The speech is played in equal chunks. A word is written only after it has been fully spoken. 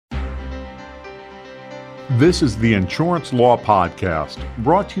This is the Insurance Law Podcast,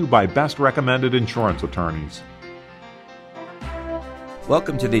 brought to you by Best Recommended Insurance Attorneys.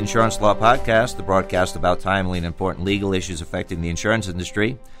 Welcome to the Insurance Law Podcast, the broadcast about timely and important legal issues affecting the insurance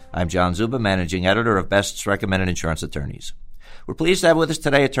industry. I'm John Zuba, Managing Editor of Best Recommended Insurance Attorneys. We're pleased to have with us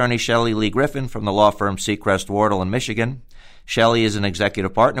today attorney Shelley Lee Griffin from the law firm Secrest Wardle in Michigan. Shelley is an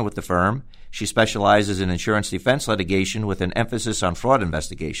executive partner with the firm. She specializes in insurance defense litigation with an emphasis on fraud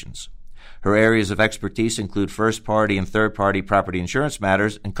investigations. Her areas of expertise include first-party and third-party property insurance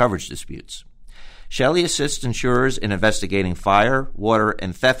matters and coverage disputes. Shelley assists insurers in investigating fire, water,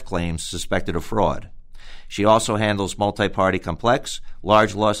 and theft claims suspected of fraud. She also handles multi-party complex,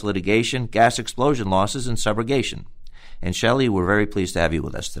 large loss litigation, gas explosion losses, and subrogation. And Shelley, we're very pleased to have you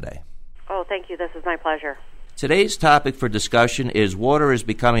with us today. Oh, thank you. This is my pleasure. Today's topic for discussion is water is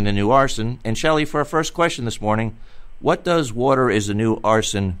becoming the new arson. And Shelley, for our first question this morning, what does water is the new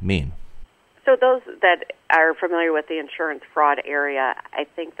arson mean? So those that are familiar with the insurance fraud area, I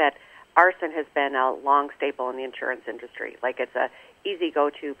think that arson has been a long staple in the insurance industry. Like, it's a easy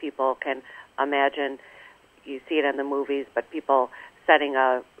go-to. People can imagine, you see it in the movies, but people setting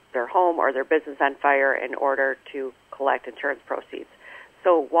their home or their business on fire in order to collect insurance proceeds.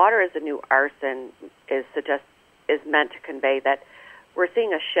 So water is the new arson is meant to convey that we're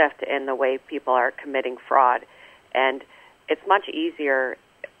seeing a shift in the way people are committing fraud, and it's much easier,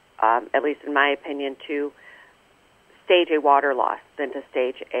 at least in my opinion, to stage a water loss than to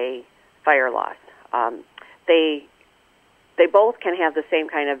stage a fire loss. They both can have the same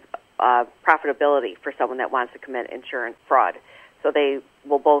kind of profitability for someone that wants to commit insurance fraud. So they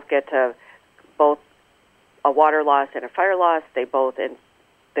will both get to both a water loss and a fire loss. They both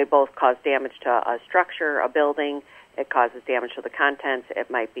cause damage to a structure, a building. It causes damage to the contents. It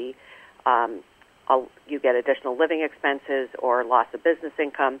might be you get additional living expenses or loss of business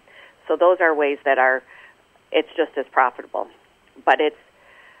income. So those are ways that it's just as profitable. But it's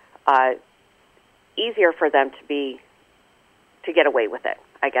easier for them to get away with it,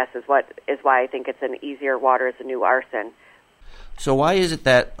 I guess, is why I think it's an easier water is a new arson. So why is it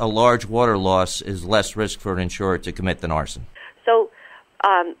that a large water loss is less risk for an insurer to commit than arson? So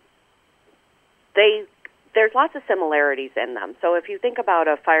there's lots of similarities in them. So if you think about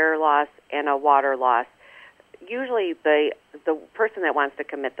a fire loss and a water loss, usually the person that wants to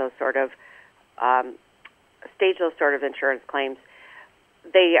commit those sort of stage those sort of insurance claims,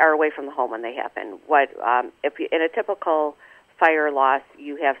 they are away from the home when they happen. In a typical fire loss,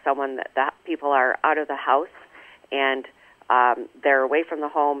 you have someone that people are out of the house and they're away from the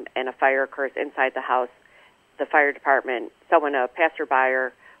home, and a fire occurs inside the house. The fire department, a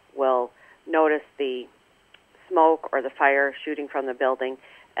passerby, will notice the smoke or the fire shooting from the building,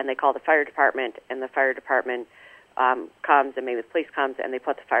 and they call the fire department, and the fire department comes, and maybe the police comes, and they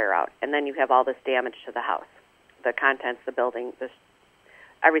put the fire out. And then you have all this damage to the house, the contents, the building,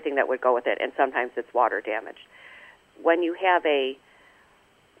 everything that would go with it, and sometimes it's water damage. When you have a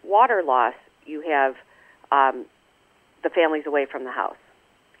water loss, you have the family's away from the house,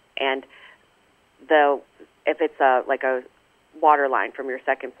 and if it's like a water line from your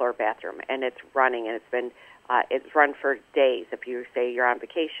second floor bathroom, and it's running, and it's run for days. If you say you're on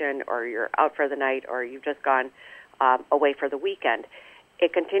vacation or you're out for the night or you've just gone away for the weekend,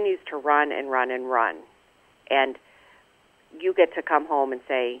 it continues to run and run and run, and you get to come home and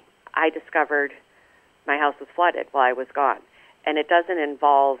say, I discovered my house was flooded while I was gone. And it doesn't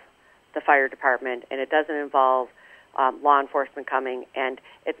involve the fire department, and it doesn't involve law enforcement coming, and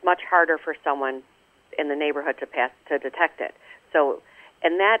it's much harder for someone in the neighborhood to detect it. So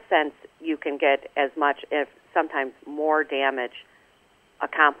in that sense, you can get as much, if sometimes more damage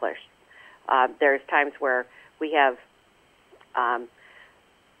accomplished. There's times where we have,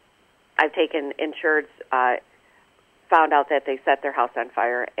 I've taken insureds, found out that they set their house on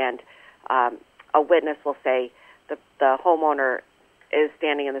fire, and a witness will say the homeowner is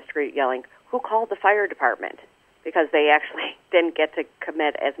standing in the street yelling, "Who called the fire department?" Because they actually didn't get to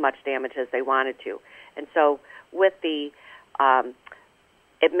commit as much damage as they wanted to. And so with it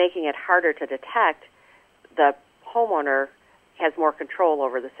making it harder to detect, the homeowner has more control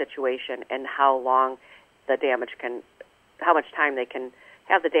over the situation and how long how much time they can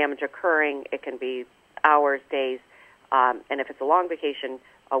have the damage occurring. It can be hours, days, and if it's a long vacation,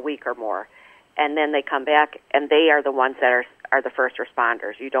 a week or more. And then they come back, and they are the ones that are the first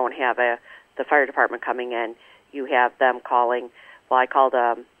responders. You don't have the fire department coming in. You have them calling, I called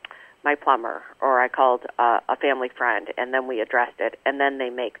my plumber, or I called a family friend, and then we addressed it, and then they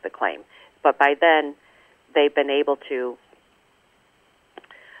make the claim. But by then, they've been able to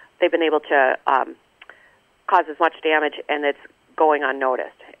cause as much damage, and it's going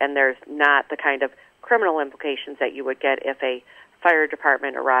unnoticed. And there's not the kind of criminal implications that you would get if a fire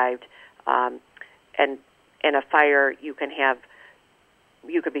department arrived, and in a fire you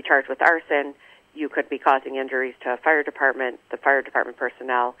could be charged with arson, you could be causing injuries to the fire department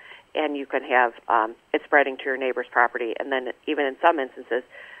personnel, and you could have it spreading to your neighbor's property, and then even in some instances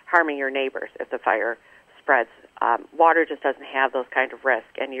harming your neighbors if the fire spreads. Water just doesn't have those kind of risk,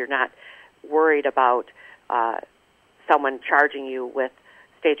 and you're not worried about someone charging you with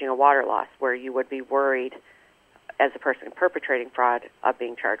staging a water loss, where you would be worried as a person perpetrating fraud of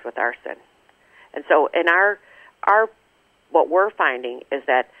being charged with arson. And so in our what we're finding is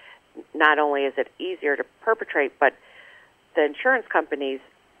that not only is it easier to perpetrate, but the insurance companies,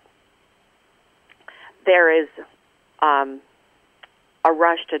 there is a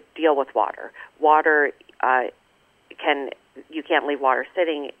rush to deal with water. Water you can't leave water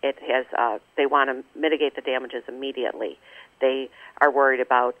sitting. It has they want to mitigate the damages immediately. They are worried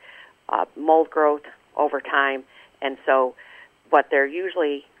about mold growth over time, and so what they're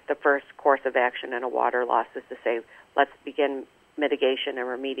usually the first course of action in a water loss is to say, let's begin mitigation and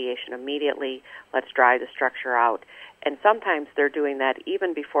remediation immediately. Let's dry the structure out. And sometimes they're doing that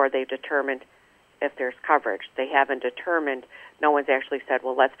even before they've determined if there's coverage. They haven't determined. No one's actually said,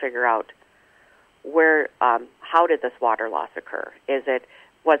 well, let's figure out how did this water loss occur?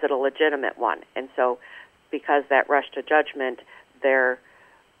 Was it a legitimate one? And so, because that rush to judgment, they're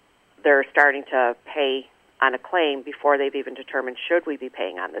starting to pay on a claim before they've even determined should we be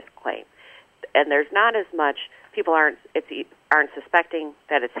paying on this claim. And there's not as much people aren't suspecting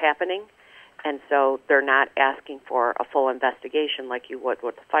that it's happening, and so they're not asking for a full investigation like you would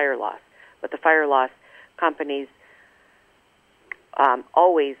with the fire loss. But the fire loss companies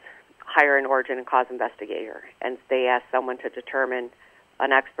always hire an origin and cause investigator, and they ask someone to determine,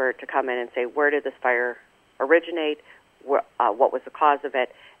 an expert to come in and say, where did this fire originate, what was the cause of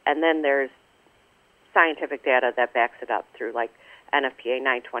it, and then there's scientific data that backs it up through like NFPA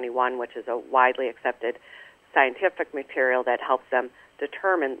 921, which is a widely accepted scientific material that helps them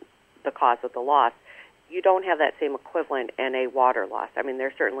determine the cause of the loss. You don't have that same equivalent in a water loss. I mean,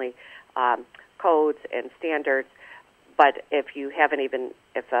 there's certainly codes and standards, but if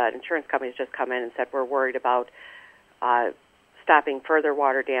an insurance company's just come in and said, we're worried about stopping further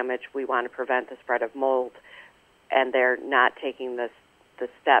water damage, we want to prevent the spread of mold, and they're not taking the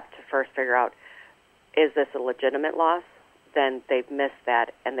step to first figure out, is this a legitimate loss? Then they've missed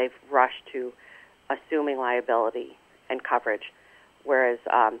that, and they've rushed to assuming liability and coverage. Whereas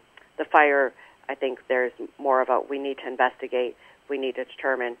the fire, I think there's more of a, we need to investigate, we need to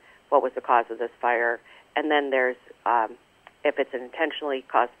determine what was the cause of this fire, and then there's, if it's an intentionally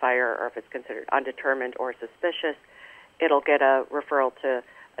caused fire or if it's considered undetermined or suspicious, it'll get a referral to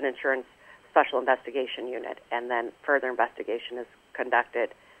an insurance special investigation unit, and then further investigation is conducted.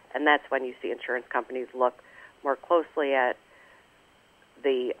 And that's when you see insurance companies look more closely at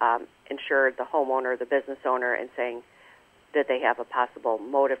the insured, the homeowner, the business owner, and saying, did they have a possible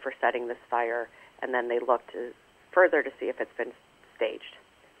motive for setting this fire? And then they look to further to see if it's been staged.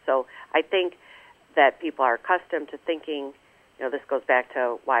 So I think that people are accustomed to thinking, this goes back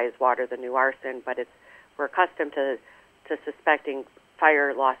to why is water the new arson, but we're accustomed to suspecting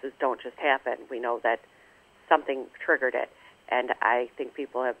fire losses don't just happen. We know that something triggered it. And I think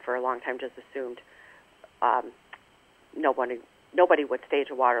people have for a long time just assumed nobody would stage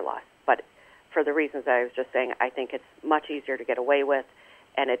a water loss. But for the reasons I was just saying, I think it's much easier to get away with,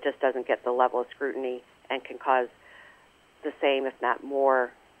 and it just doesn't get the level of scrutiny and can cause the same, if not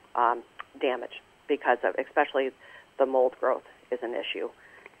more, damage because of, especially the mold growth is an issue.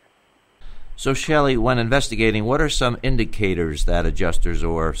 So, Shelley, when investigating, what are some indicators that adjusters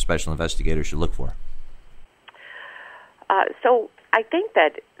or special investigators should look for? So I think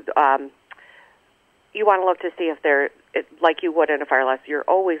that you want to look to see if like you would in a fire loss, you're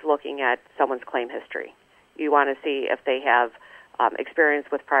always looking at someone's claim history. You want to see if they have experience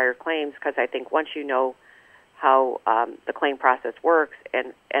with prior claims, because I think once you know how the claim process works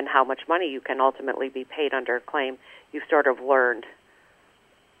and how much money you can ultimately be paid under a claim, you've sort of learned.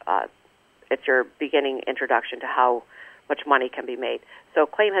 It's your beginning introduction to how much money can be made. So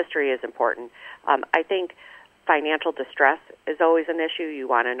claim history is important. I think financial distress is always an issue. You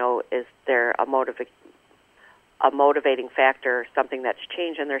want to know, is there a motivating factor, something that's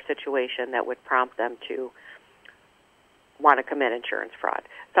changed in their situation that would prompt them to want to commit insurance fraud.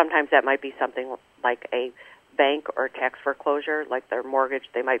 Sometimes that might be something like a bank or tax foreclosure, like their mortgage.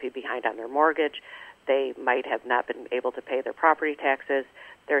 They might be behind on their mortgage. They might have not been able to pay their property taxes.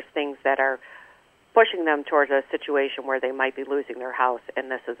 There's things that are pushing them towards a situation where they might be losing their house,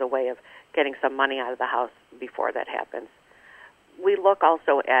 and this is a way of getting some money out of the house before that happens. We look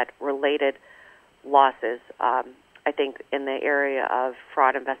also at related losses. I think in the area of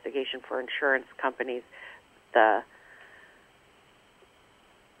fraud investigation for insurance companies, the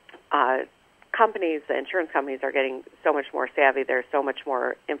insurance companies are getting so much more savvy. There's so much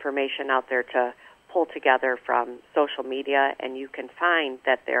more information out there to pull together from social media, and you can find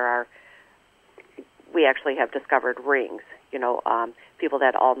that we actually have discovered rings, people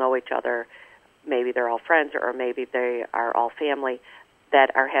that all know each other. Maybe they're all friends, or maybe they are all family,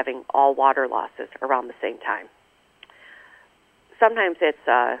 that are having all water losses around the same time. Sometimes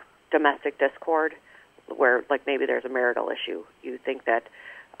it's domestic discord, where like maybe there's a marital issue. You think that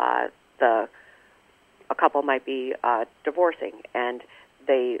a couple might be divorcing, and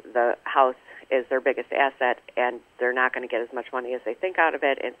the house is their biggest asset, and they're not going to get as much money as they think out of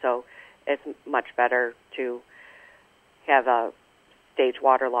it, and so it's much better to have a stage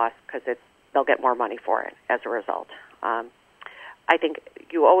water loss because they'll get more money for it as a result. I think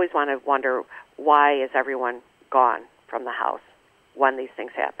you always want to wonder, why is everyone gone from the house when these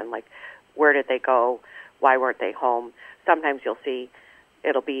things happen? Like, where did they go? Why weren't they home? Sometimes you'll see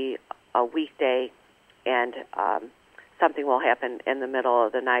it'll be a weekday and something will happen in the middle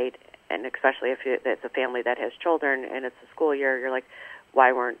of the night, and especially if it's a family that has children and it's a school year, you're like,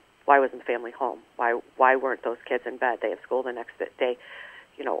 why wasn't the family home? Why weren't those kids in bed? They have school the next day,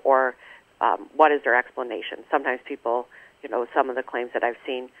 or what is their explanation? Sometimes people, some of the claims that I've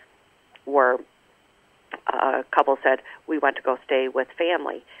seen were a couple said, we went to go stay with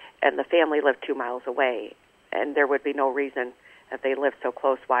family, and the family lived 2 miles away, and there would be no reason, if they lived so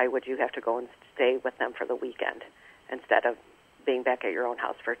close, why would you have to go and stay with them for the weekend instead of being back at your own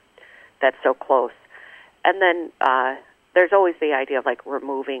house that's so close? And then there's always the idea of like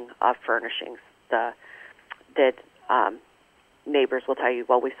removing furnishings. Neighbors will tell you,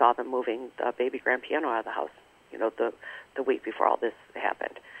 well, we saw them moving the baby grand piano out of the house, the week before all this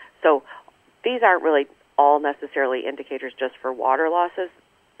happened. So these aren't really all necessarily indicators just for water losses,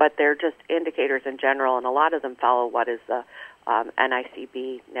 but they're just indicators in general, and a lot of them follow what is the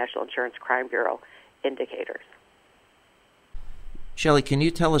NICB, National Insurance Crime Bureau, indicators. Shelley, can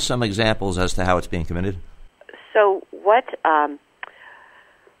you tell us some examples as to how it's being committed? So what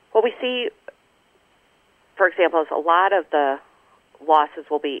we see, for example, is a lot of the losses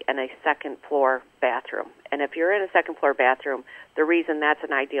will be in a second-floor bathroom. And if you're in a second-floor bathroom, the reason that's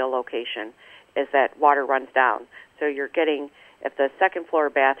an ideal location is that water runs down. So you're getting, if the second-floor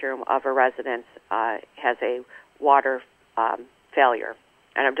bathroom of a residence has a water failure,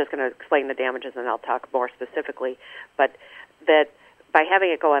 and I'm just going to explain the damages and I'll talk more specifically, but that by having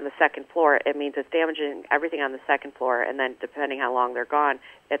it go on the second floor, it means it's damaging everything on the second floor, and then depending how long they're gone,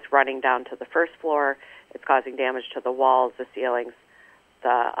 it's running down to the first floor. It's causing damage to the walls, the ceilings,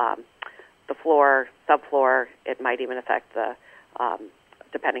 the floor, subfloor. It might even affect the,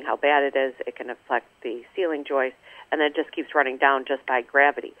 depending how bad it is, it can affect the ceiling joist, and then it just keeps running down just by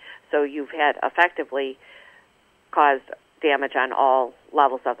gravity. So you've had effectively caused damage on all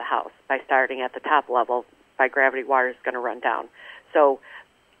levels of the house. By starting at the top level, by gravity, water is going to run down. So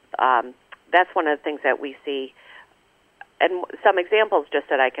that's one of the things that we see. And some examples just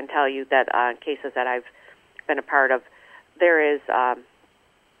that I can tell you that cases that I've been a part of, there is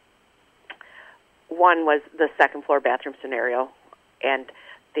one was the second floor bathroom scenario, and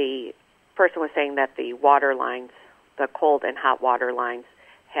the person was saying that the water lines, the cold and hot water lines,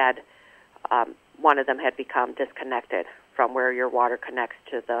 had one of them had become disconnected from where your water connects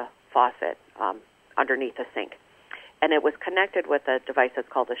to the faucet underneath the sink. And it was connected with a device that's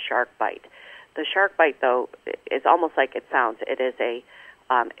called a SharkBite. The SharkBite, though, is almost like it sounds. It is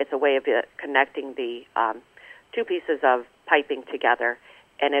it's a way of connecting the two pieces of piping together,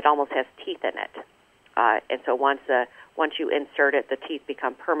 and it almost has teeth in it. And so once you insert it, the teeth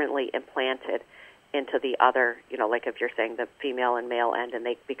become permanently implanted into the other, like if you're saying the female and male end, and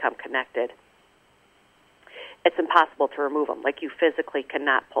they become connected. It's impossible to remove them. Like, you physically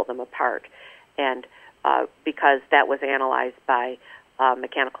cannot pull them apart. And because that was analyzed by a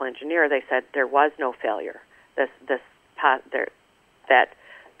mechanical engineer, they said there was no failure. That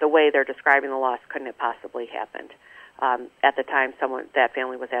the way they're describing the loss couldn't have possibly happened. At the time, that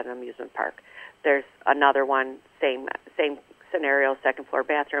family was at an amusement park. There's another one, same scenario, second floor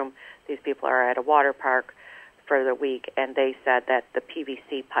bathroom. These people are at a water park for the week, and they said that the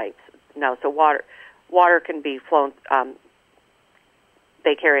PVC pipes. No, so water can be flown.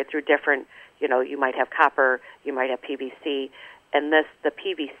 They carry it through different. You might have copper, you might have PVC, and the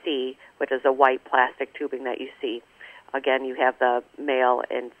PVC, which is a white plastic tubing that you see. Again, you have the male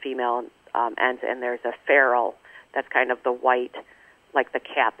and female ends, and there's a ferrule that's kind of the white, like the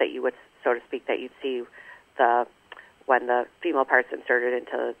cap that you would, so to speak, that you'd see the when the female part's inserted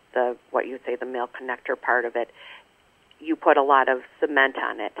into the what you would say the male connector part of it, you put a lot of cement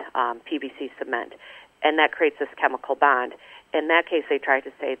on it, PVC cement, and that creates this chemical bond. In that case, they tried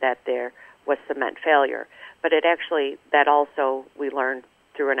to say that there was cement failure, but it actually, that also we learned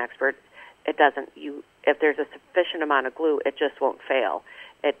through an expert, it doesn't. If there's a sufficient amount of glue, it just won't fail.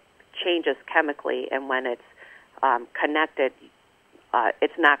 It changes chemically, and when it's connected,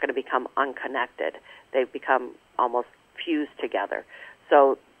 it's not going to become unconnected. They become almost fused together.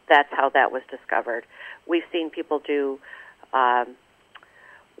 So that's how that was discovered. We've seen people do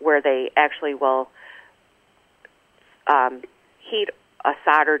where they actually will heat a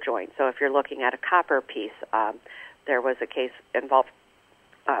solder joint. So if you're looking at a copper piece, there was a case involved.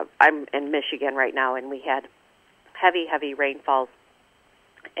 I'm in Michigan right now, and we had heavy rainfalls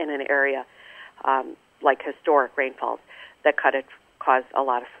in an area, like historic rainfalls, that caused a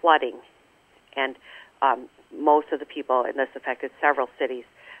lot of flooding. And most of the people, and this affected several cities,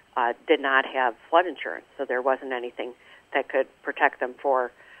 did not have flood insurance, so there wasn't anything that could protect them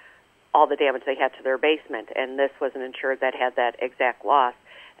for all the damage they had to their basement. And this was an insured that had that exact loss.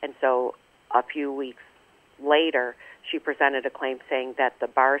 And so a few weeks later, she presented a claim saying that the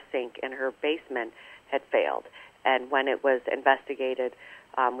bar sink in her basement had failed. And when it was investigated,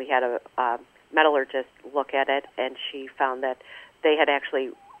 we had a metallurgist look at it, and she found that they had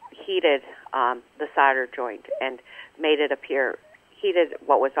actually heated the solder joint and made it appear, heated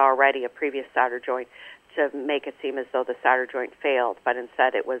what was already a previous solder joint to make it seem as though the solder joint failed, but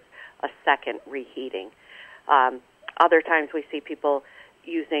instead it was a second reheating. Other times we see people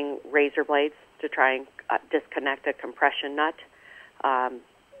using razor blades to try and disconnect a compression nut.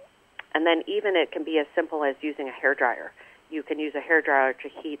 And then even it can be as simple as using a hairdryer. You can use a hairdryer to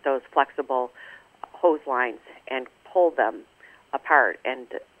heat those flexible hose lines and pull them apart. And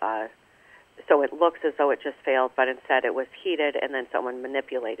so it looks as though it just failed, but instead it was heated and then someone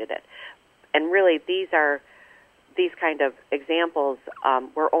manipulated it. And really these kind of examples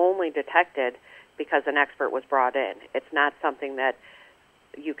were only detected because an expert was brought in. It's not something that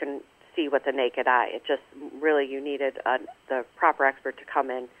you can see with the naked eye. It just really, you needed the proper expert to come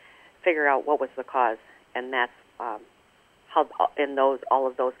in, figure out what was the cause, and that's how in all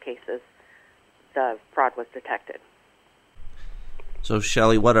of those cases the fraud was detected. So,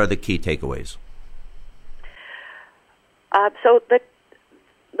 Shelley, what are the key takeaways? So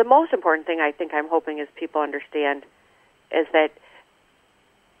the most important thing I think I'm hoping is people understand is that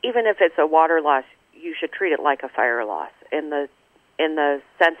even if it's a water loss, you should treat it like a fire loss in the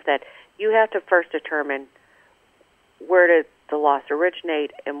sense that you have to first determine where did the loss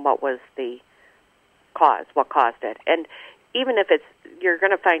originate and what was the cause, what caused it. And even if you're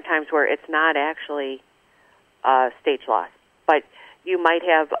going to find times where it's not actually a stage loss, but you might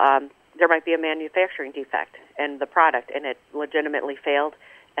have, there might be a manufacturing defect in the product and it legitimately failed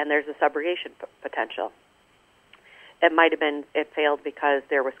and there's a subrogation potential. It might have been, it failed because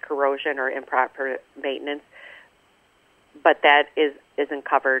there was corrosion or improper maintenance, but that isn't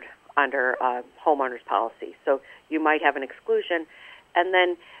covered under homeowner's policy. So you might have an exclusion, and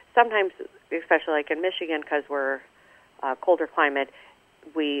then sometimes, especially like in Michigan, because we're a colder climate,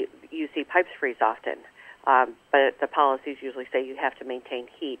 you see pipes freeze often, but the policies usually say you have to maintain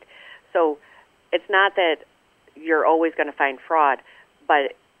heat. So it's not that you're always going to find fraud,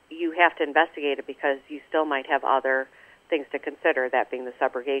 but you have to investigate it because you still might have other things to consider, that being the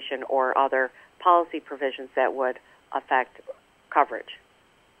subrogation or other policy provisions that would affect coverage.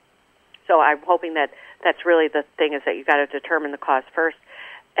 So I'm hoping that that's really the thing, is that you've got to determine the cause first.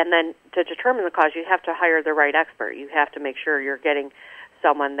 And then to determine the cause, you have to hire the right expert. You have to make sure you're getting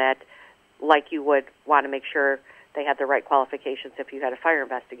someone that, like you would want to make sure they had the right qualifications if you had a fire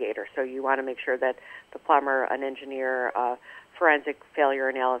investigator. So you want to make sure that the plumber, an engineer, forensic failure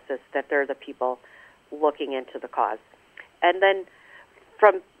analysis, that they're the people looking into the cause. And then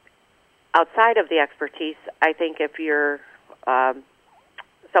from outside of the expertise, I think if you're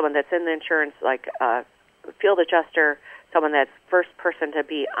someone that's in the insurance, like a field adjuster, someone that's first person to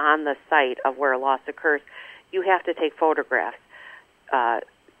be on the site of where a loss occurs, you have to take photographs.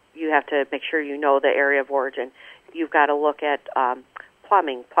 You have to make sure you know the area of origin. You've got to look at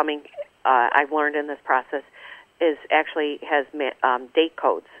plumbing. Plumbing, I've learned in this process, has date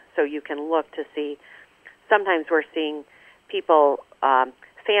codes. So you can look to see, sometimes we're seeing people,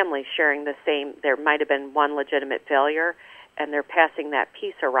 families sharing the same, there might have been one legitimate failure, and they're passing that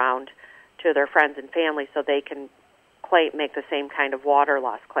piece around to their friends and family so they can make the same kind of water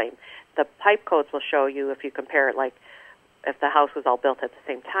loss claim. The pipe codes will show you, if you compare it, like if the house was all built at the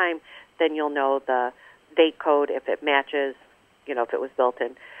same time, then you'll know the date code. If it matches, if it was built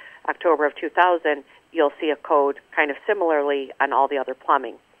in October of 2000, you'll see a code kind of similarly on all the other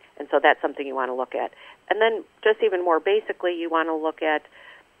plumbing. And so that's something you want to look at. And then just even more basically, you want to look at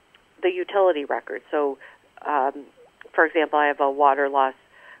the utility record. So, for example, I have a water loss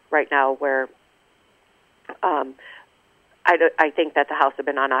right now where I think that the house had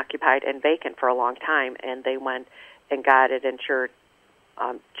been unoccupied and vacant for a long time, and they went and got it insured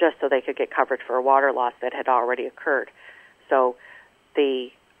just so they could get coverage for a water loss that had already occurred. So the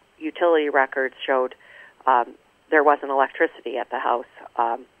utility records showed there wasn't electricity at the house,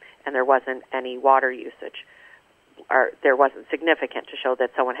 and there wasn't any water usage, or there wasn't significant to show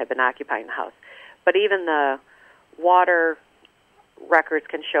that someone had been occupying the house. But even the water records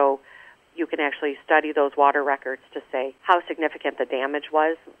can show, you can actually study those water records to say how significant the damage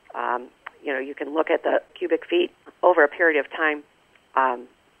was. You can look at the cubic feet over a period of time,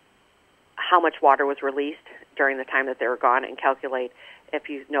 how much water was released during the time that they were gone, and calculate, if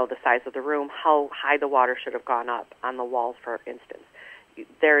you know the size of the room, how high the water should have gone up on the walls, for instance.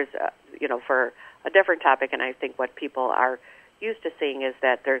 There's, for a different topic, and I think what people are used to seeing is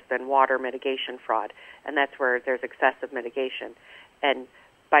that there's been water mitigation fraud, and that's where there's excessive mitigation. And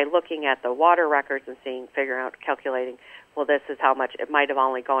by looking at the water records and figuring out, calculating, well, this is how much, it might have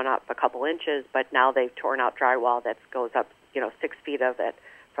only gone up a couple inches, but now they've torn out drywall that goes up, 6 feet of it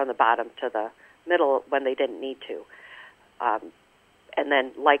from the bottom to the middle when they didn't need to. And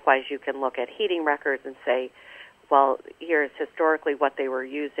then likewise, you can look at heating records and say, well, here's historically what they were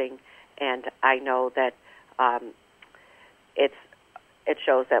using, and I know that it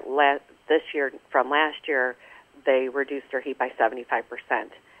shows that this year from last year they reduced their heat by 75%,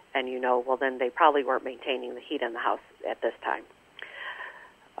 and well, then they probably weren't maintaining the heat in the house at this time.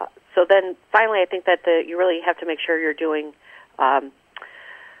 So then finally, I think that you really have to make sure you're doing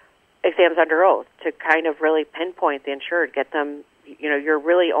exams under oath to kind of really pinpoint the insured, get them, you're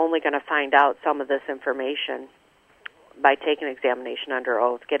really only going to find out some of this information by taking an examination under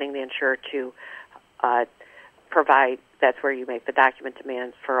oath, getting the insured to provide. That's where you make the document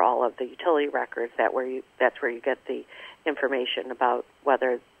demands for all of the utility records. That's where you get the information about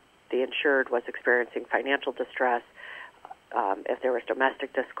whether the insured was experiencing financial distress, if there was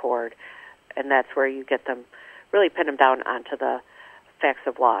domestic discord, and that's where you get them, really pin them down onto the facts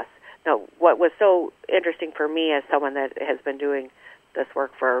of loss. Now, what was so interesting for me as someone that has been doing this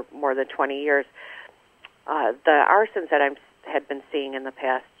work for more than 20 years, the arsons that I had been seeing in the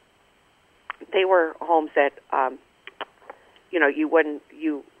past, they were homes that,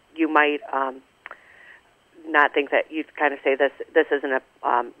 you might not think that, you'd kind of say this isn't a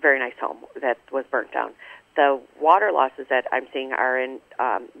very nice home that was burnt down. The water losses that I'm seeing are in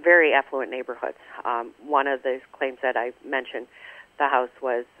very affluent neighborhoods. One of the claims that I mentioned, the house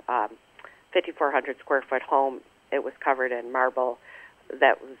was 5,400 square foot home. It was covered in marble.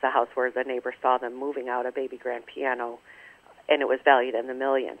 That was the house where the neighbor saw them moving out a baby grand piano, and it was valued in the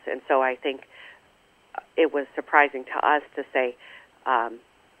millions. And so I think it was surprising to us to say,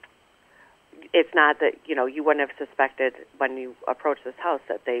 it's not that, you wouldn't have suspected when you approached this house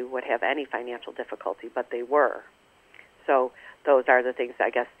that they would have any financial difficulty, but they were. So those are the things,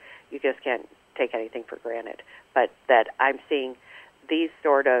 I guess, you just can't take anything for granted. But that I'm seeing these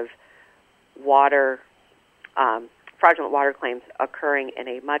sort of fraudulent water claims occurring in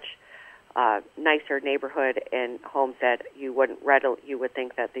a much nicer neighborhood, in homes that you would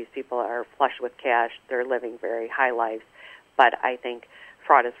think that these people are flush with cash, they're living very high lives. But I think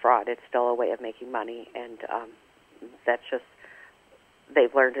fraud is fraud. It's still a way of making money, and that's just,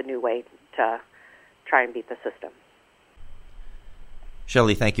 they've learned a new way to try and beat the system.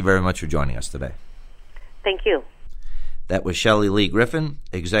 Shelley, thank you very much for joining us today. Thank you. That was Shelley Lee Griffin,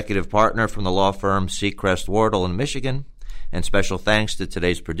 executive partner from the law firm Seacrest Wardle in Michigan, and special thanks to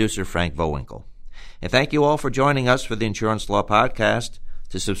today's producer, Frank Vowinkle. And thank you all for joining us for the Insurance Law Podcast.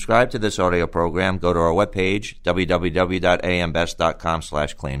 To subscribe to this audio program, go to our webpage,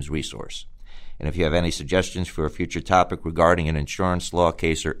 www.ambest.com/claims resource. And if you have any suggestions for a future topic regarding an insurance law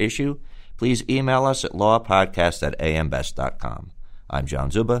case or issue, please email us at lawpodcast@ambest.com. I'm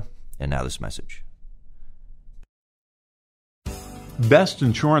John Zuba, and now this message. Best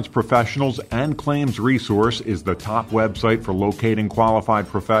Insurance Professionals and Claims Resource is the top website for locating qualified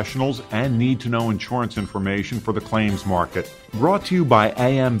professionals and need-to-know insurance information for the claims market. Brought to you by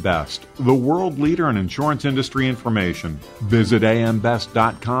AM Best, the world leader in insurance industry information. Visit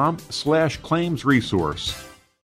ambest.com/claims resource.